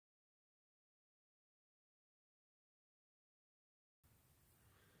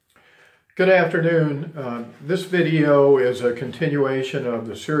Good afternoon. This video is a continuation of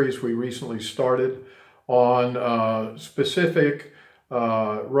the series we recently started on specific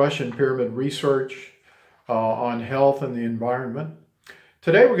Russian pyramid research on health and the environment.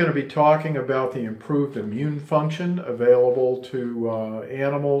 Today we're going to be talking about the improved immune function available to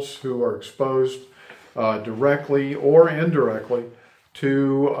animals who are exposed directly or indirectly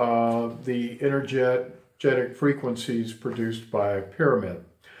to the energetic frequencies produced by a pyramid.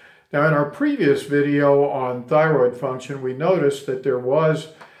 Now, in our previous video on thyroid function, we noticed that there was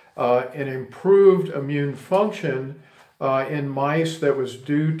an improved immune function in mice that was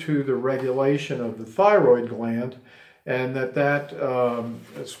due to the regulation of the thyroid gland, and that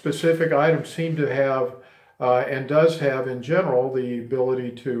specific item seemed to have and does have in general the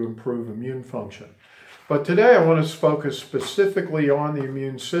ability to improve immune function. But today I want to focus specifically on the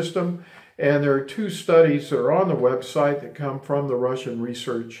immune system, and there are two studies that are on the website that come from the Russian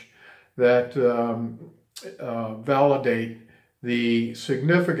research that validate the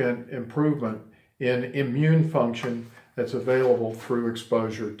significant improvement in immune function that's available through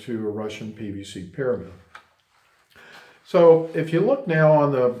exposure to a Russian PVC pyramid. So if you look now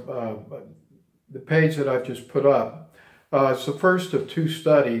on the page that I've just put up, it's the first of two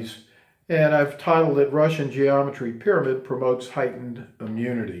studies, and I've titled it Russian Geometry Pyramid Promotes Heightened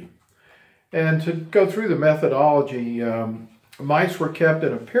Immunity. And to go through the methodology, mice were kept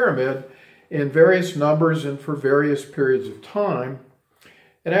in a pyramid in various numbers and for various periods of time.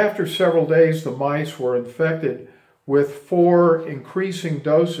 And after several days, the mice were infected with 4 increasing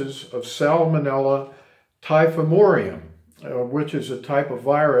doses of Salmonella typhimurium, which is a type of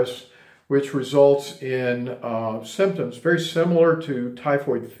virus which results in symptoms very similar to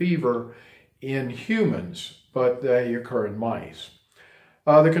typhoid fever in humans, but they occur in mice.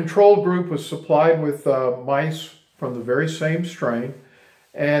 The control group was supplied with mice from the very same strain,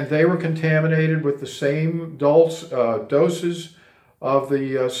 and they were contaminated with the same doses of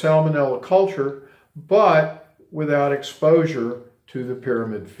the Salmonella culture, but without exposure to the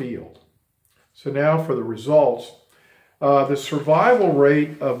pyramid field. So now for the results. The survival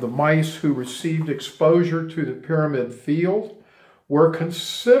rate of the mice who received exposure to the pyramid field were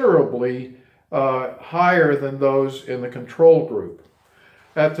considerably higher than those in the control group.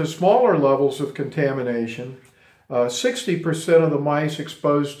 At the smaller levels of contamination, 60% of the mice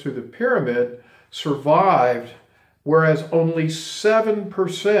exposed to the pyramid survived, whereas only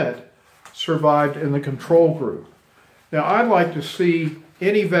 7% survived in the control group. Now, I'd like to see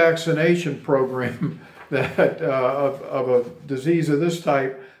any vaccination program that of a disease of this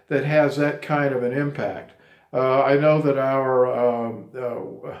type that has that kind of an impact. I know that our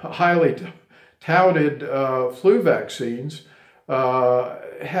highly touted flu vaccines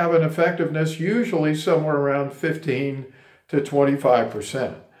have an effectiveness usually somewhere around 15 to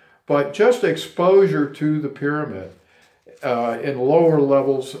 25%. But just exposure to the pyramid in lower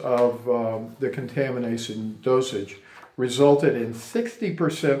levels of the contamination dosage resulted in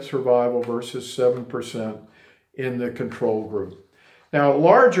 60% survival versus 7% in the control group. Now,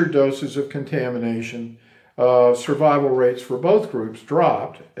 larger doses of contamination, survival rates for both groups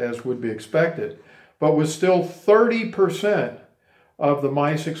dropped, as would be expected, but was still 30% of the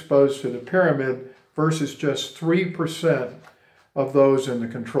mice exposed to the pyramid versus just 3% of those in the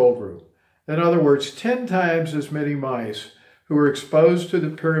control group. In other words, 10 times as many mice who were exposed to the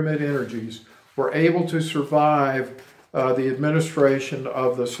pyramid energies were able to survive the administration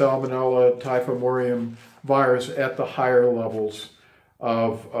of the Salmonella typhimurium virus at the higher levels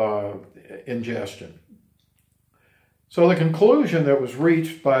of ingestion. So the conclusion that was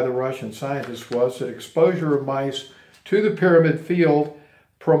reached by the Russian scientists was that exposure of mice to the pyramid field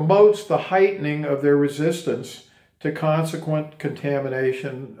promotes the heightening of their resistance to consequent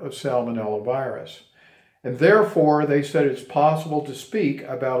contamination of Salmonella virus. And therefore, they said it's possible to speak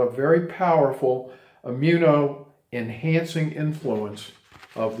about a very powerful immuno-enhancing influence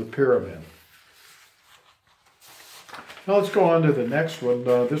of the pyramid. Now let's go on to the next one.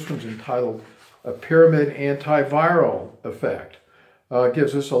 This one's entitled A Pyramid Antiviral Effect.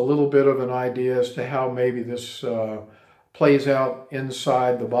 Gives us a little bit of an idea as to how maybe this plays out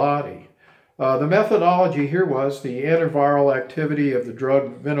inside the body. The methodology here was the antiviral activity of the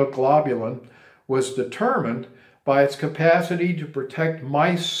drug vinoglobulin was determined by its capacity to protect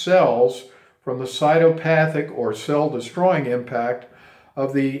mice cells from the cytopathic or cell-destroying impact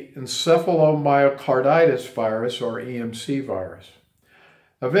of the encephalomyocarditis virus or EMC virus.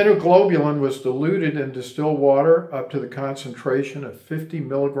 Vinoglobulin was diluted in distilled water up to the concentration of 50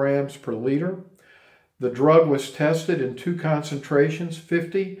 milligrams per liter. The drug was tested in 2 concentrations,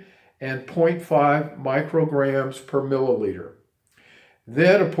 50 and 0.5 micrograms per milliliter.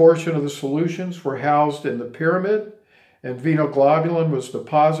 Then a portion of the solutions were housed in the pyramid, and venoglobulin was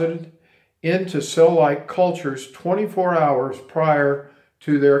deposited into cell-like cultures 24 hours prior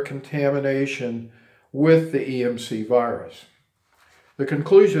to their contamination with the EMC virus. The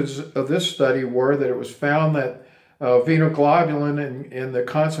conclusions of this study were that it was found that venoglobulin in the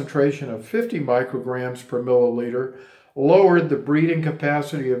concentration of 50 micrograms per milliliter lowered the breeding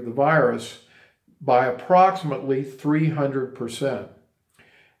capacity of the virus by approximately 300%.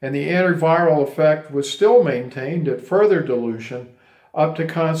 And the antiviral effect was still maintained at further dilution up to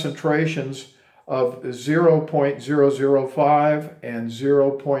concentrations of 0.005 and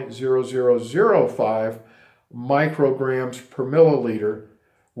 0.0005 micrograms per milliliter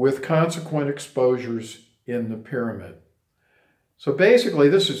with consequent exposures in the pyramid. So basically,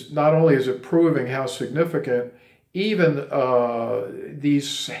 this is not only is it proving how significant even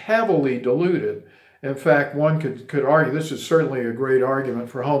these heavily diluted, in fact, one could argue this is certainly a great argument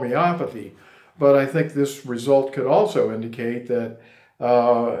for homeopathy, but I think this result could also indicate that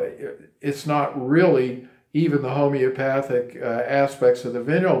it's not really even the homeopathic aspects of the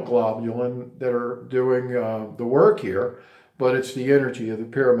venoglobulin that are doing the work here, but it's the energy of the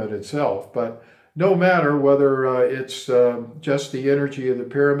pyramid itself. But no matter whether it's just the energy of the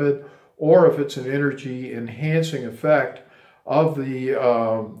pyramid or if it's an energy enhancing effect of the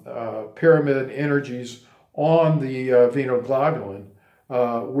pyramid energies on the venoglobulin,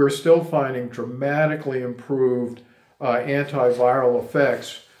 we're still finding dramatically improved antiviral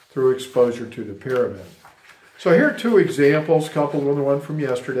effects through exposure to the pyramid. So here are two examples, coupled with the one from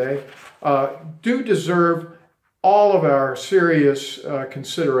yesterday, do deserve all of our serious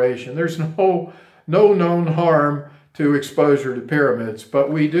consideration. There's no known harm to exposure to pyramids,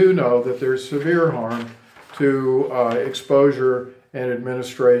 but we do know that there's severe harm to exposure and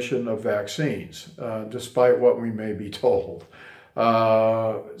administration of vaccines, despite what we may be told.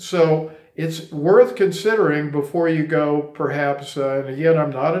 So it's worth considering before you go, perhaps, and again, I'm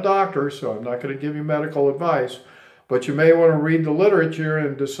not a doctor, so I'm not going to give you medical advice, but you may want to read the literature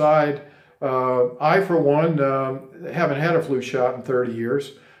and decide. I, for one, haven't had a flu shot in 30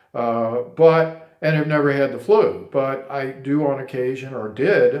 years, and have never had the flu, but I do on occasion, or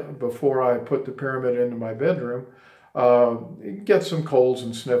did before I put the pyramid into my bedroom, get some colds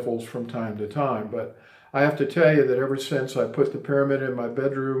and sniffles from time to time. But I have to tell you that ever since I put the pyramid in my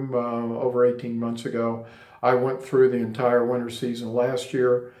bedroom over 18 months ago, I went through the entire winter season last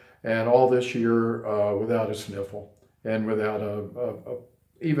year and all this year without a sniffle and without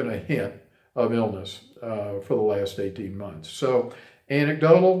even a hint of illness for the last 18 months. So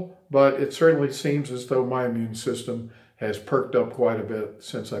anecdotal, but it certainly seems as though my immune system has perked up quite a bit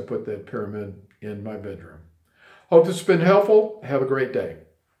since I put that pyramid in my bedroom. Hope this has been helpful. Have a great day.